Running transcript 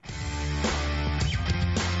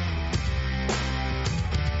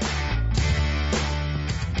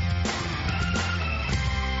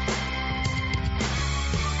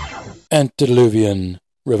Antediluvian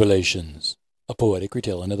Revelations, a poetic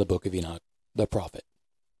retelling of the Book of Enoch, the prophet.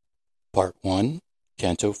 Part 1,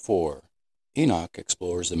 Canto 4. Enoch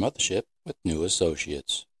explores the mothership with new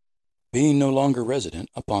associates. Being no longer resident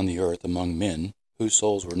upon the earth among men whose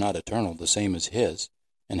souls were not eternal the same as his,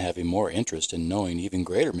 and having more interest in knowing even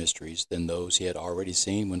greater mysteries than those he had already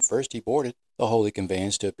seen when first he boarded the holy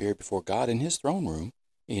conveyance to appear before God in his throne room,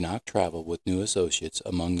 Enoch traveled with new associates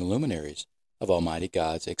among the luminaries of Almighty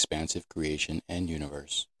God's expansive creation and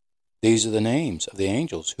universe. These are the names of the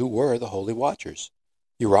angels who were the holy watchers.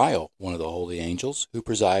 Uriel, one of the holy angels, who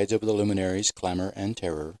presides over the luminaries' clamor and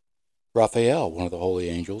terror. Raphael, one of the holy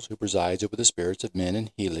angels, who presides over the spirits of men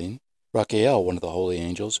and healing. Rachiel, one of the holy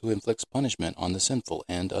angels, who inflicts punishment on the sinful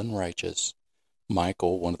and unrighteous.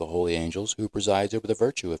 Michael, one of the holy angels, who presides over the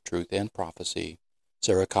virtue of truth and prophecy.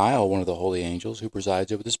 Serachiel, one of the holy angels, who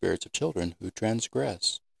presides over the spirits of children who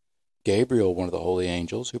transgress. Gabriel, one of the holy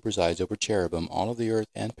angels, who presides over cherubim, all of the earth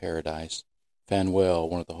and paradise. Phanuel,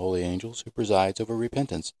 one of the holy angels, who presides over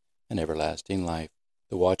repentance and everlasting life.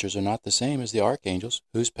 The watchers are not the same as the archangels,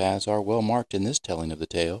 whose paths are well marked in this telling of the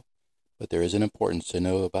tale, but there is an importance to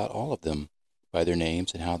know about all of them, by their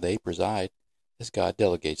names and how they preside, as God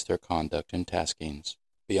delegates their conduct and taskings.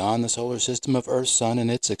 Beyond the solar system of Earth's sun and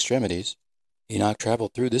its extremities, Enoch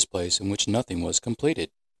traveled through this place in which nothing was completed,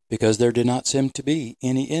 because there did not seem to be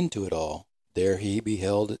any end to it all. There he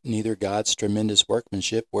beheld neither God's tremendous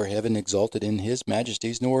workmanship where heaven exulted in his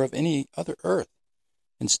majesties, nor of any other earth.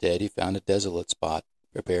 Instead, he found a desolate spot,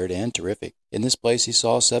 prepared and terrific. In this place he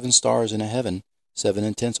saw 7 stars in a heaven, 7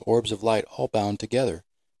 intense orbs of light all bound together,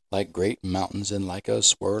 like great mountains and like a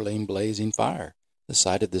swirling, blazing fire. The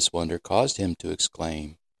sight of this wonder caused him to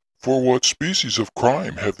exclaim, "For what species of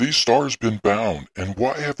crime have these stars been bound, and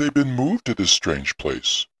why have they been moved to this strange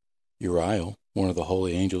place?" Uriel, one of the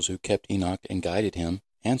holy angels who kept Enoch and guided him,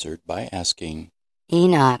 answered by asking,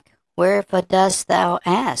 Enoch, wherefore dost thou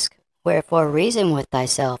ask? Wherefore reason with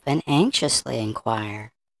thyself, and anxiously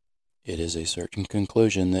inquire? It is a certain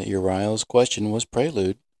conclusion that Uriel's question was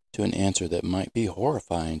prelude to an answer that might be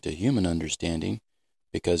horrifying to human understanding,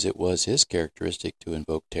 because it was his characteristic to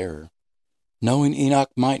invoke terror. Knowing Enoch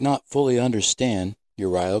might not fully understand,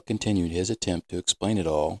 Uriel continued his attempt to explain it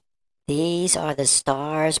all. These are the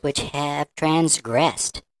stars which have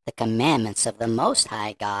transgressed the commandments of the Most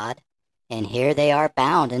High God, and here they are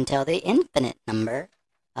bound until the infinite number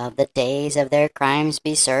of the days of their crimes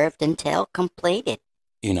be served until completed.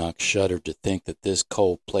 Enoch shuddered to think that this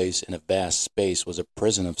cold place in a vast space was a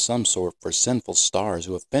prison of some sort for sinful stars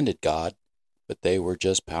who offended God, but they were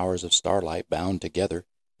just powers of starlight bound together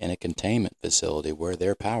in a containment facility where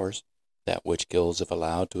their powers, that which kills if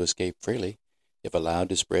allowed to escape freely, if allowed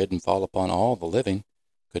to spread and fall upon all the living,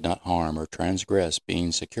 could not harm or transgress,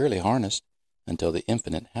 being securely harnessed until the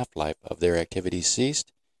infinite half-life of their activities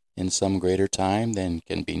ceased in some greater time than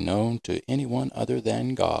can be known to anyone other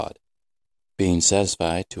than God. Being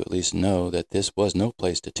satisfied to at least know that this was no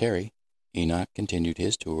place to tarry, Enoch continued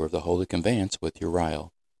his tour of the holy conveyance with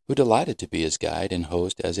Uriel, who delighted to be his guide and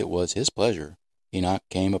host as it was his pleasure. Enoch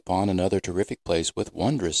came upon another terrific place with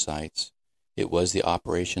wondrous sights. It was the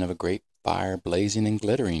operation of a great fire blazing and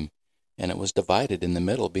glittering, and it was divided in the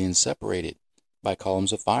middle, being separated by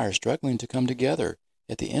columns of fire struggling to come together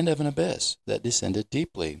at the end of an abyss that descended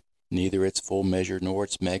deeply. Neither its full measure nor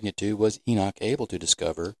its magnitude was Enoch able to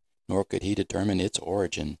discover, nor could he determine its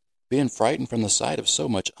origin. Being frightened from the sight of so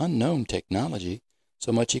much unknown technology,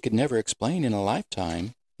 so much he could never explain in a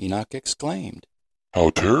lifetime, Enoch exclaimed,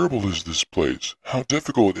 "How terrible is this place! How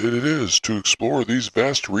difficult it is to explore these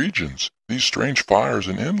vast regions, these strange fires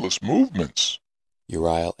and endless movements!"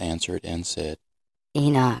 Uriel answered and said,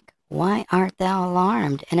 Enoch, why art thou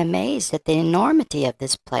alarmed and amazed at the enormity of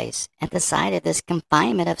this place, at the sight of this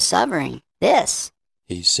confinement of suffering? This,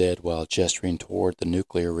 he said while gesturing toward the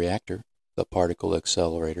nuclear reactor, the particle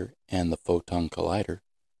accelerator, and the photon collider,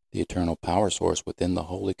 the eternal power source within the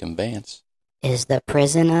holy conveyance, is the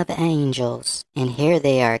prison of angels, and here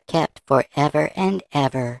they are kept forever and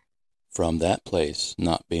ever. From that place,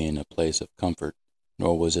 not being a place of comfort,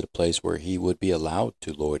 nor was it a place where he would be allowed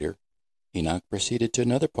to loiter, Enoch proceeded to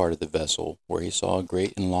another part of the vessel, where he saw a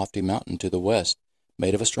great and lofty mountain to the west,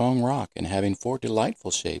 made of a strong rock, and having 4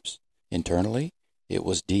 delightful shapes. Internally, it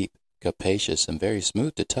was deep, capacious, and very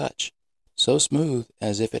smooth to touch, so smooth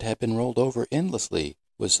as if it had been rolled over endlessly,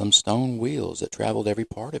 with some stone wheels that traveled every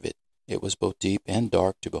part of it. It was both deep and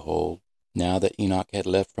dark to behold. Now that Enoch had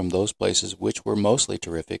left from those places which were mostly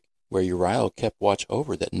terrific, where Uriel kept watch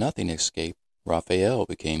over that nothing escaped, Raphael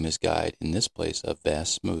became his guide in this place of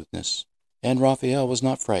vast smoothness. And Raphael was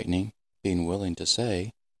not frightening, being willing to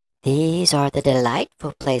say, These are the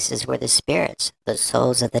delightful places where the spirits, the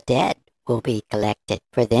souls of the dead, will be collected.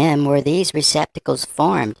 For them were these receptacles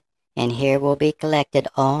formed, and here will be collected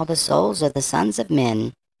all the souls of the sons of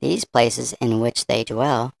men. These places in which they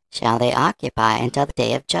dwell shall they occupy until the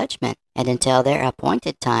day of judgment, and until their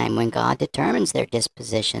appointed time when God determines their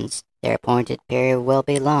dispositions. Their appointed period will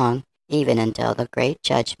be long, even until the great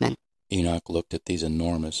judgment. Enoch looked at these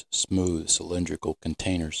enormous, smooth, cylindrical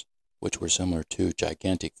containers, which were similar to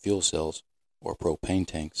gigantic fuel cells or propane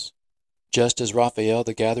tanks. Just as Raphael,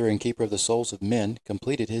 the gatherer and keeper of the souls of men,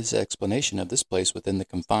 completed his explanation of this place within the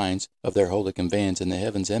confines of their holy conveyance in the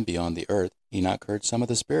heavens and beyond the earth, Enoch heard some of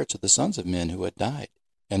the spirits of the sons of men who had died,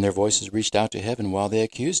 and their voices reached out to heaven while they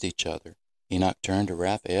accused each other. Enoch turned to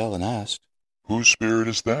Raphael and asked, Whose spirit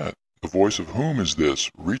is that? The voice of whom is this,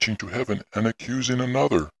 reaching to heaven and accusing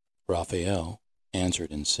another? Raphael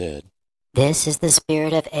answered and said, This is the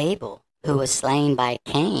spirit of Abel, who was slain by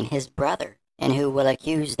Cain, his brother, and who will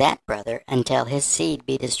accuse that brother until his seed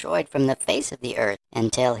be destroyed from the face of the earth,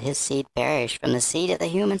 until his seed perish from the seed of the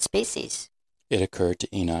human species. It occurred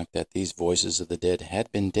to Enoch that these voices of the dead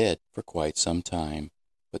had been dead for quite some time,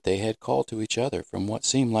 but they had called to each other from what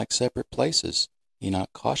seemed like separate places. Enoch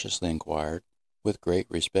cautiously inquired, with great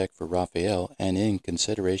respect for Raphael and in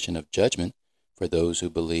consideration of judgment for those who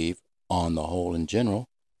believe on the whole in general,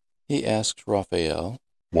 he asked Raphael,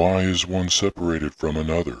 Why is one separated from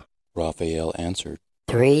another? Raphael answered,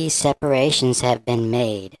 3 separations have been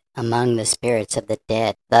made among the spirits of the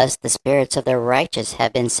dead. Thus the spirits of the righteous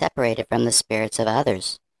have been separated from the spirits of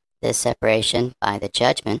others. This separation by the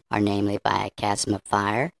judgment are namely by a chasm of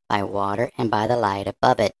fire, by water, and by the light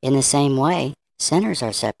above it. In the same way, sinners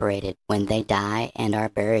are separated when they die and are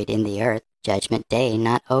buried in the earth, judgment day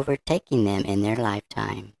not overtaking them in their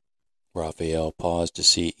lifetime. Raphael paused to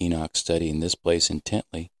see Enoch studying this place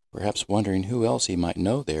intently, perhaps wondering who else he might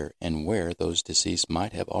know there and where those deceased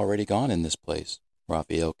might have already gone in this place.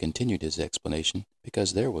 Raphael continued his explanation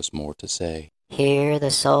because there was more to say. Here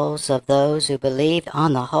the souls of those who believed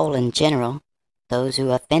on the whole in general, those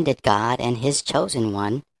who offended God and his chosen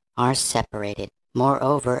one, are separated.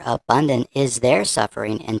 Moreover, abundant is their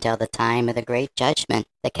suffering until the time of the great judgment,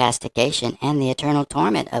 the castigation and the eternal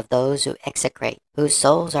torment of those who execrate, whose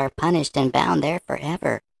souls are punished and bound there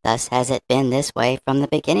forever. Thus has it been this way from the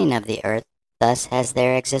beginning of the earth. Thus has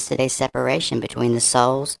there existed a separation between the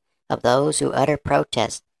souls of those who utter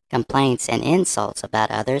protests, complaints, and insults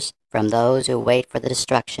about others, from those who wait for the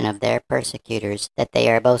destruction of their persecutors, that they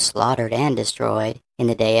are both slaughtered and destroyed. In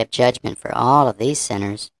the day of judgment for all of these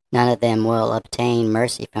sinners, none of them will obtain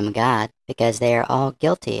mercy from God, because they are all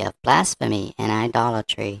guilty of blasphemy and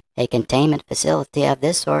idolatry. A containment facility of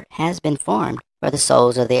this sort has been formed for the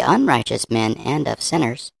souls of the unrighteous men and of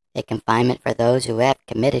sinners, a confinement for those who have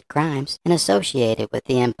committed crimes and associated with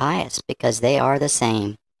the impious, because they are the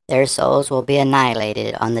same. Their souls will be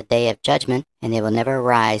annihilated on the day of judgment, and they will never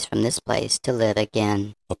rise from this place to live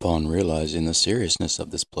again. Upon realizing the seriousness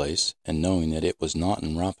of this place, and knowing that it was not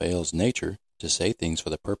in Raphael's nature to say things for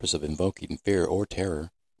the purpose of invoking fear or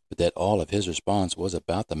terror, but that all of his response was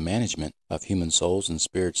about the management of human souls and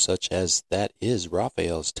spirits such as that is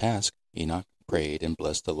Raphael's task, Enoch prayed and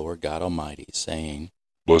blessed the Lord God Almighty, saying,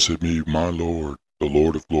 Blessed be my Lord, the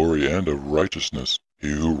Lord of glory and of righteousness, he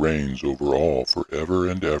who reigns over all forever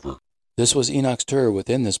and ever. This was Enoch's tour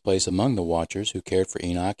within this place among the watchers who cared for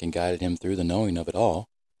Enoch and guided him through the knowing of it all,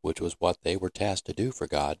 which was what they were tasked to do for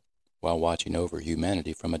God, while watching over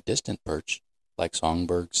humanity from a distant perch, like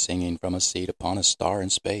songbirds singing from a seat upon a star in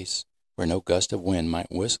space, where no gust of wind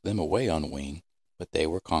might whisk them away on wing, but they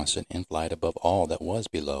were constant in flight above all that was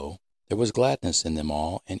below. There was gladness in them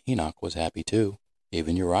all, and Enoch was happy too.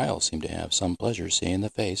 Even Uriel seemed to have some pleasure seeing the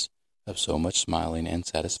face of so much smiling and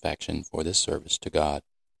satisfaction for this service to God.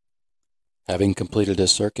 Having completed a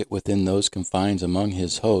circuit within those confines among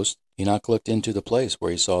his hosts, Enoch looked into the place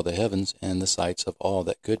where he saw the heavens and the sights of all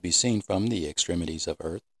that could be seen from the extremities of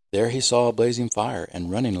earth. There he saw a blazing fire,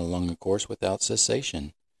 and running along a course without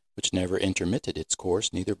cessation, which never intermitted its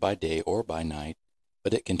course neither by day or by night,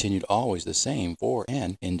 but it continued always the same for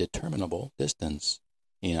an indeterminable distance.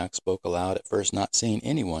 Enoch spoke aloud, at first not seeing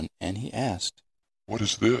anyone, and he asked, What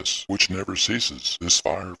is this, which never ceases, this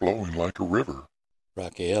fire flowing like a river?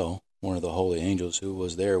 Raphael, one of the holy angels who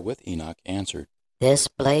was there with Enoch, answered, This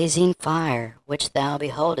blazing fire, which thou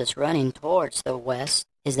beholdest running towards the west,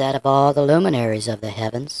 is that of all the luminaries of the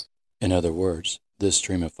heavens. In other words, this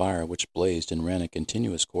stream of fire which blazed and ran a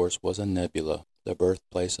continuous course was a nebula, the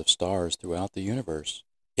birthplace of stars throughout the universe.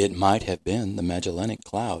 It might have been the Magellanic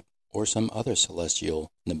Cloud, or some other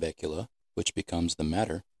celestial nebula, which becomes the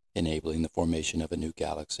matter, enabling the formation of a new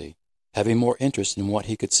galaxy. Having more interest in what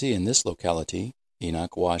he could see in this locality,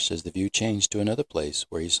 Enoch watched as the view changed to another place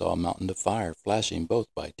where he saw a mountain of fire flashing both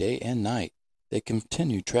by day and night. They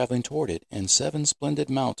continued traveling toward it, and 7 splendid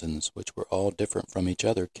mountains, which were all different from each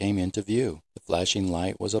other, came into view. The flashing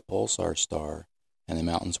light was a pulsar star, and the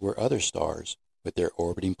mountains were other stars, with their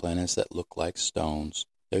orbiting planets that looked like stones.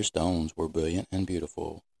 Their stones were brilliant and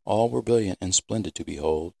beautiful. All were brilliant and splendid to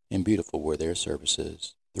behold, and beautiful were their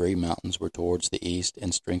surfaces. 3 mountains were towards the east,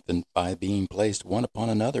 and strengthened by being placed one upon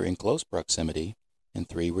another in close proximity, and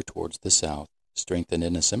 3 were towards the south, strengthened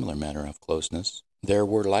in a similar manner of closeness. There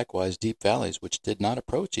were likewise deep valleys which did not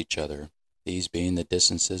approach each other, these being the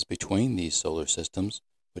distances between these solar systems,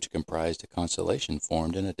 which comprised a constellation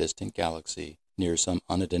formed in a distant galaxy, near some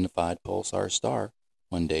unidentified pulsar star,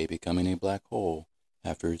 one day becoming a black hole,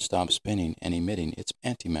 after it stopped spinning and emitting its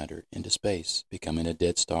antimatter into space, becoming a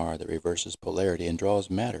dead star that reverses polarity and draws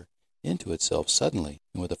matter into itself suddenly,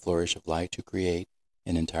 and with a flourish of light to create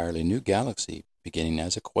an entirely new galaxy, beginning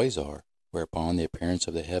as a quasar, whereupon the appearance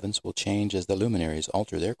of the heavens will change as the luminaries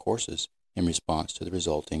alter their courses in response to the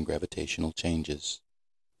resulting gravitational changes.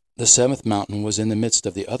 The 7th mountain was in the midst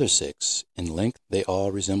of the other 6. In length they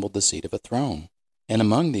all resembled the seat of a throne. And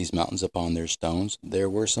among these mountains upon their stones there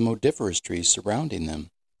were some odoriferous trees surrounding them.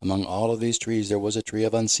 Among all of these trees there was a tree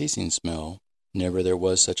of unceasing smell. Never there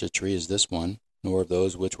was such a tree as this one, nor of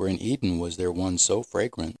those which were in Eden was there one so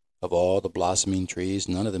fragrant. Of all the blossoming trees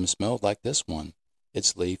none of them smelled like this one.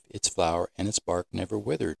 Its leaf, its flower, and its bark never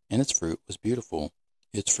withered, and its fruit was beautiful.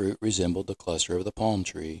 Its fruit resembled the cluster of the palm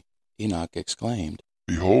tree. Enoch exclaimed,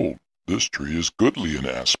 Behold, this tree is goodly in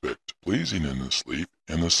aspect, pleasing in its leaf,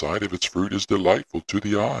 and the sight of its fruit is delightful to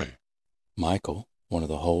the eye. Michael, one of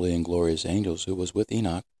the holy and glorious angels who was with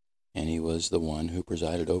Enoch, and he was the one who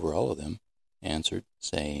presided over all of them, answered,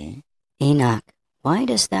 saying, Enoch, why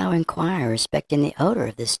dost thou inquire respecting the odor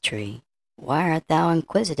of this tree? Why art thou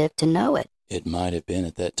inquisitive to know it? It might have been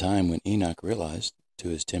at that time when Enoch realized, to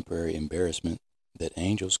his temporary embarrassment, that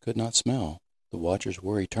angels could not smell. The watchers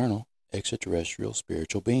were eternal, extraterrestrial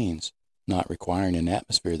spiritual beings, not requiring an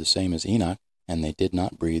atmosphere the same as Enoch, and they did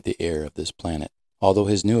not breathe the air of this planet. Although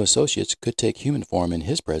his new associates could take human form in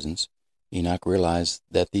his presence, Enoch realized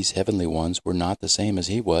that these heavenly ones were not the same as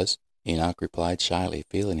he was. Enoch replied shyly,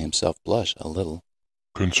 feeling himself blush a little,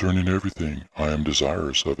 Concerning everything I am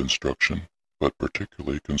desirous of instruction, but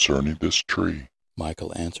particularly concerning this tree.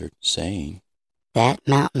 Michael answered, saying, That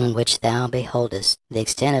mountain which thou beholdest, the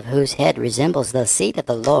extent of whose head resembles the seat of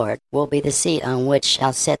the Lord, will be the seat on which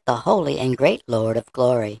shall sit the holy and great Lord of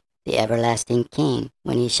glory, the everlasting King,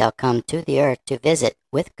 when he shall come to the earth to visit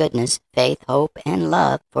with goodness, faith, hope, and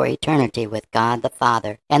love for eternity with God the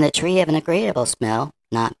Father. And the tree of an agreeable smell,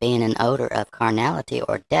 not being an odor of carnality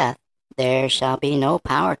or death, there shall be no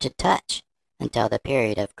power to touch, until the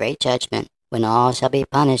period of great judgment, when all shall be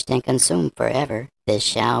punished and consumed forever. This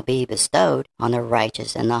shall be bestowed on the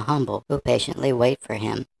righteous and the humble who patiently wait for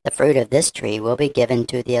him. The fruit of this tree will be given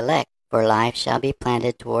to the elect, for life shall be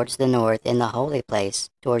planted towards the north in the holy place,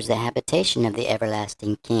 towards the habitation of the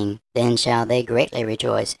everlasting King. Then shall they greatly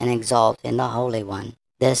rejoice and exult in the Holy One.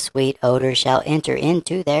 This sweet odor shall enter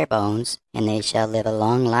into their bones, and they shall live a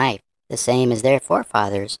long life, the same as their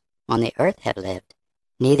forefathers on the earth have lived.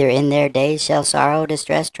 Neither in their days shall sorrow,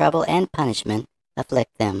 distress, trouble, and punishment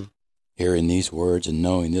afflict them. Hearing these words and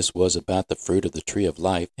knowing this was about the fruit of the tree of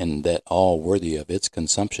life, and that all worthy of its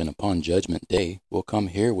consumption upon judgment day will come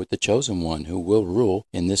here with the chosen one who will rule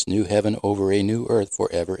in this new heaven over a new earth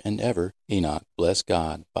forever and ever, Enoch blessed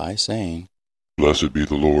God by saying, Blessed be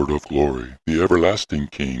the Lord of glory, the everlasting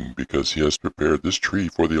King, because he has prepared this tree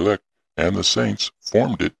for the elect, and the saints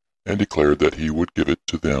formed it, and declared that he would give it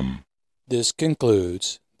to them. This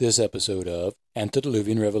concludes this episode of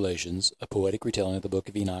Antediluvian Revelations, a poetic retelling of the book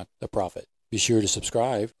of Enoch the prophet. Be sure to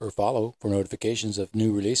subscribe or follow for notifications of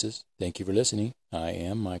new releases. Thank you for listening. I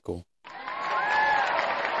am Michael.